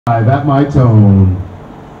At my tone.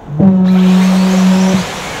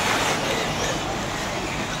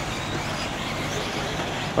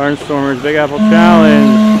 Barnstormers, Big Apple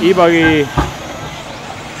Challenge, Ebuggy,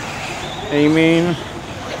 aiming.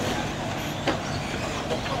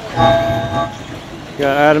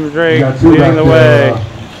 Got Adam Drake leading the way.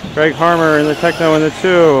 Greg Harmer in the techno in the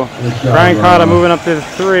 2. Brian Cotta moving up to the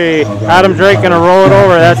 3. Adam Drake gonna roll it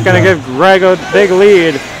over. That's gonna give Greg a big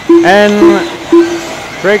lead. And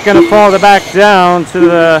Drake gonna fall back down to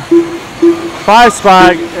the 5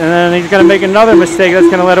 spot, and then he's gonna make another mistake.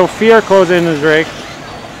 That's gonna let Ophir close in to Drake.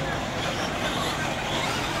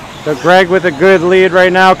 So Greg with a good lead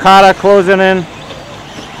right now. Cotta closing in.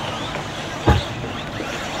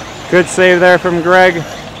 Good save there from Greg.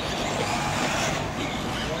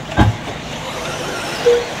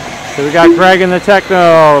 So we got Greg in the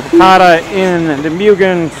techno, Cotta in the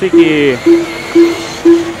Mugen Siki.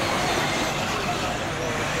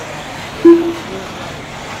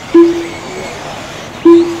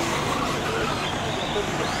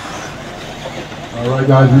 All right,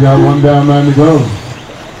 guys, we got 1 down, 9 to go.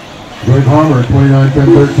 Greg Harmer,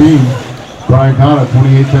 29-10-13. Brian Cotta,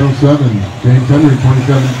 28-10-07. James Henry,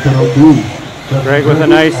 27-10-02. Greg with a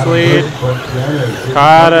nice lead.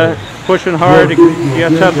 Cotta pushing hard to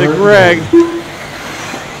get up to Greg.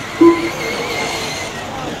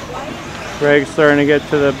 Greg's starting to get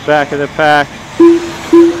to the back of the pack.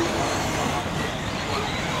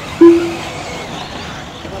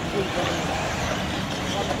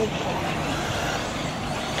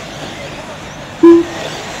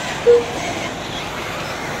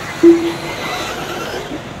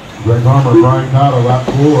 Greg Harmer, Brian Cotta, lap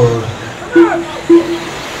 4.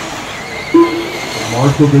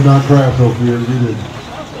 Marshall did not crash over here, he did.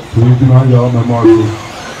 Please do not yell at my Marshall.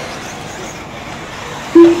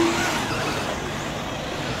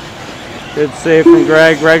 Good save from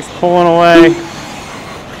Greg. Greg's pulling away.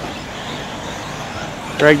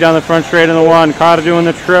 Greg down the front straight in the 1. Cotta doing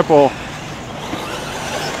the triple.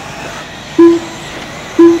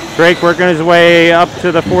 Drake working his way up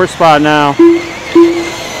to the 4 spot now.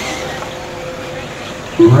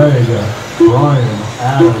 Greg, Brian,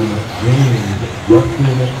 Adam, James,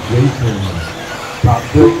 Justin, Jason, top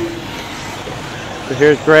 6. So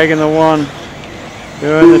here's Greg in the 1,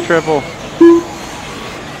 doing the triple.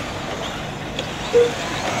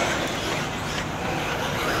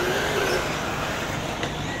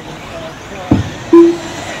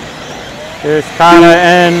 Here's Cotta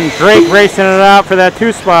and Drake racing it out for that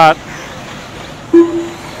 2 spot.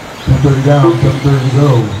 10:30 down, 7:30 to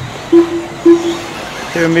go.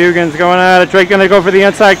 2 Mugens going at it. Drake gonna go for the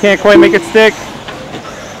inside, can't quite make it stick.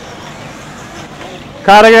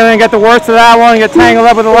 Cotta gonna get the worst of that one, get tangled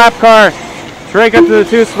up with the lap car. Drake up to the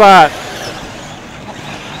 2 spot.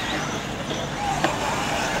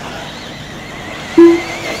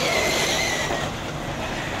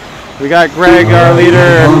 We got Greg, our leader.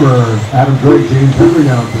 Adam Drake, James Henry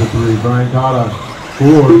down to the 3. Brian Cotta,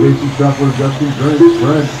 4. Jason Shuffler, Justin Drake,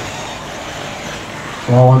 Fred.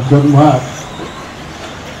 All on 7 laps.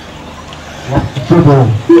 Triple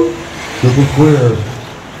square.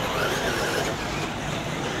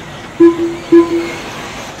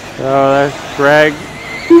 So that's Greg.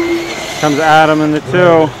 Comes Adam in the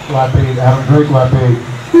 2. Lap 8, Adam Drake, lap 8.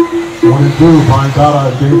 1 and 2, Brian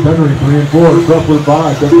Cotta, James Henry, 3 and 4. Shuffler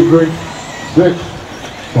 5, Justin Drake, 6.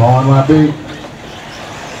 Ball on lap 8.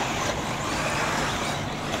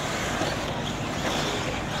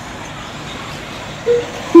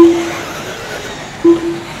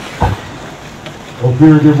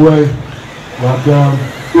 Ophir give way. Lap down.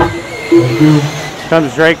 Thank you.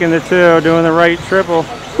 Comes Drake in the 2, doing the right triple.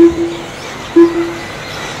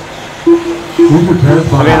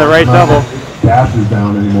 The right double. Gas is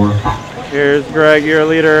down anymore. Here's Greg, your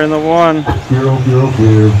leader in the 1.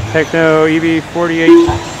 Clear. Techno EB48.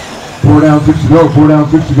 4 down, 6 to go. 4 down,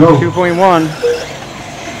 6 to go. 2.1.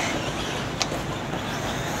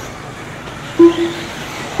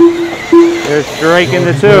 There's Drake in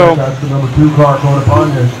the 2. That's the number 2 car coming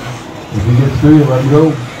upon you. If he gets to you, let him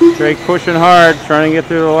go. Drake pushing hard, trying to get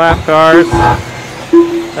through the lap cars.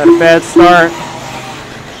 Had a bad start.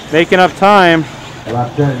 Making up time.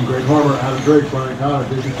 Lap 10, Greg Harmer, Adam Drake, Brian Cotta,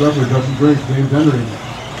 Jason Shuffler, Justin Drake, James Henry.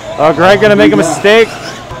 Oh, Greg gonna make a mistake.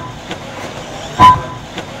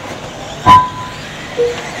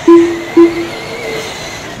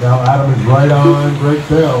 Now Adam is right on Greg's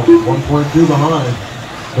tail, 1.2 behind.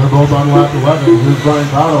 They're both on lap 11. Here's Brian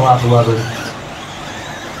Cotta, lap 11.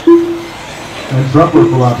 And Shuffler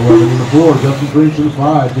for lap 11 in the 4. Justin Drake in the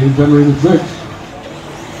 5. James Henry in the 6.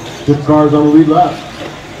 6 cars on the lead lap.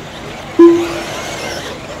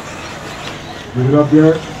 Get it up,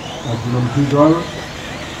 Garrett. That's the number 2 driver.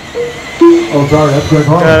 Oh, sorry, that's Greg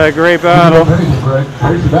Harmon. Got a great battle. Greg,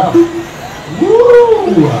 pace it out. Woo!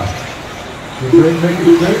 Did Greg make it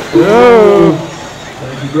stick? Ooh.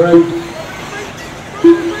 Thank you, Greg.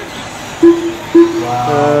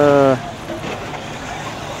 Wow.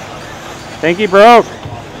 Think he broke.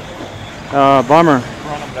 Bummer. Run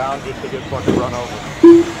him down just to get fucking run over.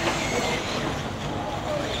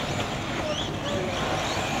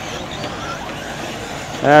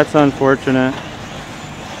 That's unfortunate.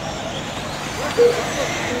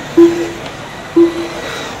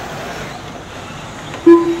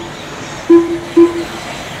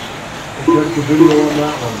 Check the video on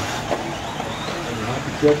that one. You have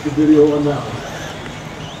to check the video on that one.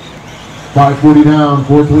 5:40 down,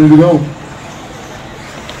 4:20 to go.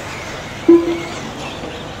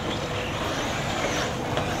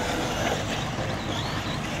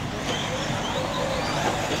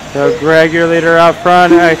 So Greg, your leader out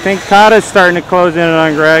front. I think Kata's starting to close in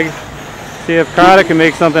on Greg. See if Kata can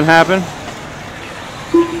make something happen.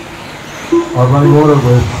 Our running order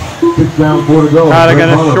with 6 down, 4 to go. Kata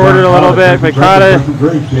gonna short it a little bit, but Kata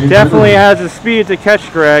definitely has the speed to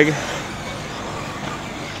catch Greg.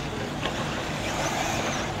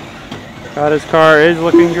 Kata's car is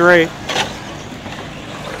looking great.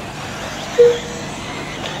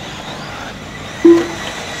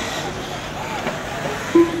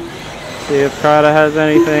 See if Kata has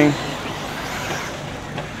anything.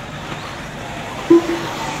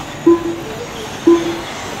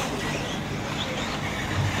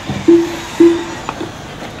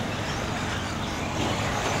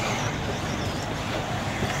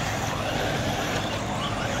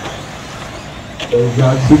 They've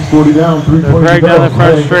got 6:40 down, 3:20 to go. Greg down the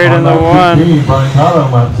front straight in the one. Brian Kata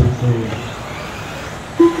on lap 16.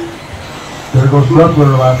 There goes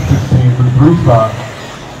Streffler lap 16 for the 3 spot.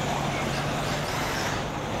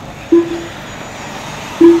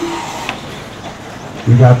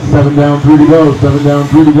 We got 7 down, 3 to go. 7 down,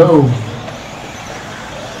 3 to go.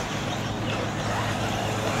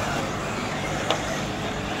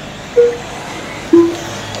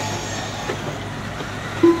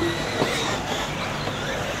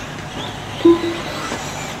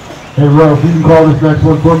 Hey, Ro, if you can call this next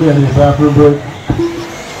one for me, I need a bathroom break.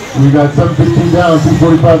 We got 7:15 down,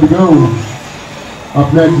 2:45 to go.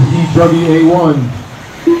 Up next is Ebuggy A1.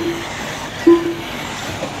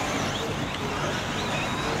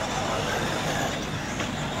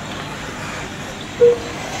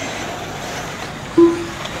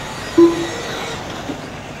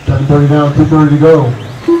 $7:30 down, 2:30 to go.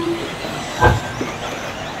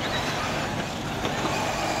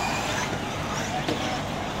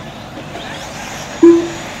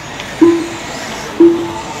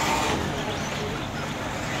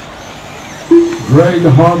 Greg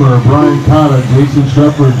Harmer, Brian Kata, Jason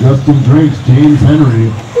Shepard, Justin Drinks, James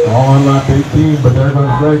Henry, all on lap 18, but there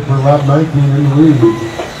goes Greg for lap 19 in the lead.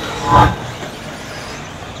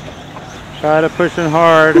 Kata pushing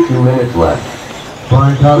hard. 2 minutes left.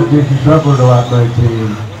 Brian Kata, Jason Shepard to lap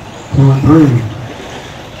 19, 2 and 3.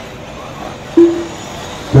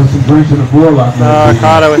 Justin Drinks in the 4, lap 19.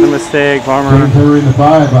 Kata with a mistake, Harmer. James Henry in the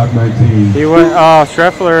 5, lap 19. He went,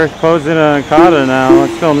 Streffler closing in on Kata now.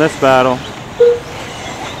 Let's film this battle.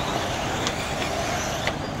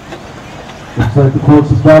 Looks like the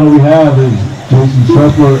closest battle we have is Jason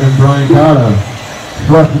Streffler and Brian Kata.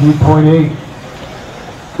 Streffler 8.8.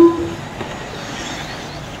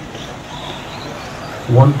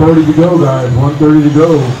 1:30 to go, guys. 1:30 to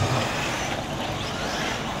go.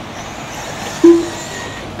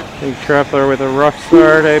 I think Streffler with a rough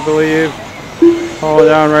start, I believe. Fall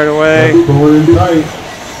down right away. Forward and tight.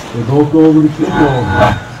 They both go over the signal.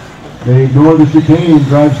 They ignore the chicane,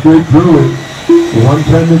 drive straight through it.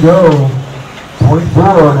 1:10 to go.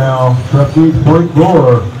 24 now. Streffler's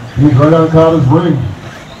 0.4. He's right on Kata's ring.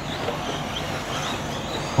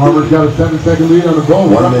 Harmer's got a 7-second lead on the goal.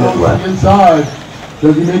 1 minute left. Inside.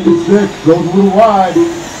 Does he make it 6? Goes a little wide.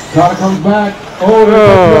 Kata comes back. Oh,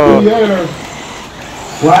 they're up in the air.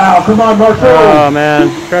 Wow, come on, Marshall. Oh, man.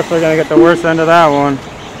 Streffler going to get the worst end of that one.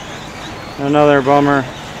 Another bummer.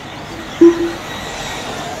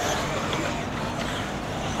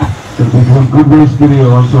 Gonna be one good race video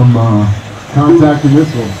on some contact in this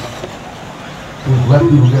one. These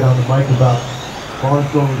lefty will get on the mic about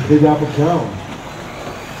Barnstormers Big Apple Challenge.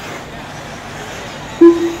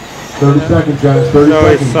 30 seconds, guys. 30 It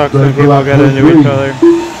always seconds. sucks Ready when for people lap get into 23. each other.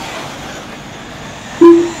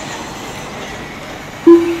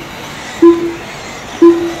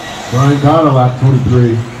 Brian Kata lap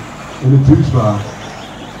 23 in the 2 spot.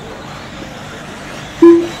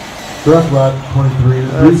 Streffler lap 23 in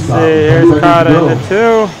the 3 Let's see. spot. 10 Here's seconds Kata to go. in the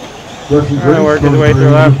 2. Justin Trying to work his way through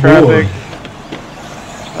lap traffic.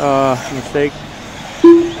 Mistake.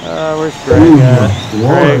 Where's Greg at?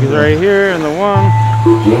 Greg is right here in the 1.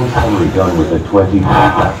 James Henry done with a 20,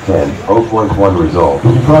 lap 10, 0.1 result.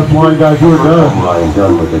 When you cross the line, guys, you're done. Ryan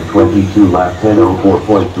done with a 22, lap 10,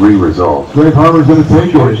 04.3 result. Greg Harmer's going to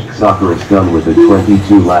take it. Soccer is done with a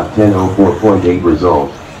 22, lap 10, 04.8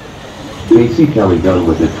 result. Casey Kelly done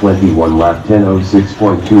with a 21, lap 10,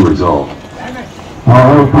 06.2 result.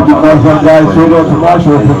 Alright, put your cars down, guys, straight up to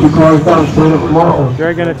Marshall. Put your cars down, straight up to Marshall.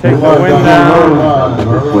 Greg gonna take the win down.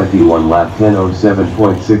 Number 21, lap 10,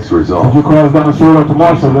 07.6 result. Put your cars down, straight up to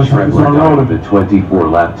Marshall. Let's Trevor start done rolling. with a 24,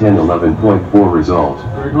 lap 10, 11.4 result.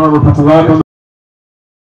 Greg Harmer puts a lap on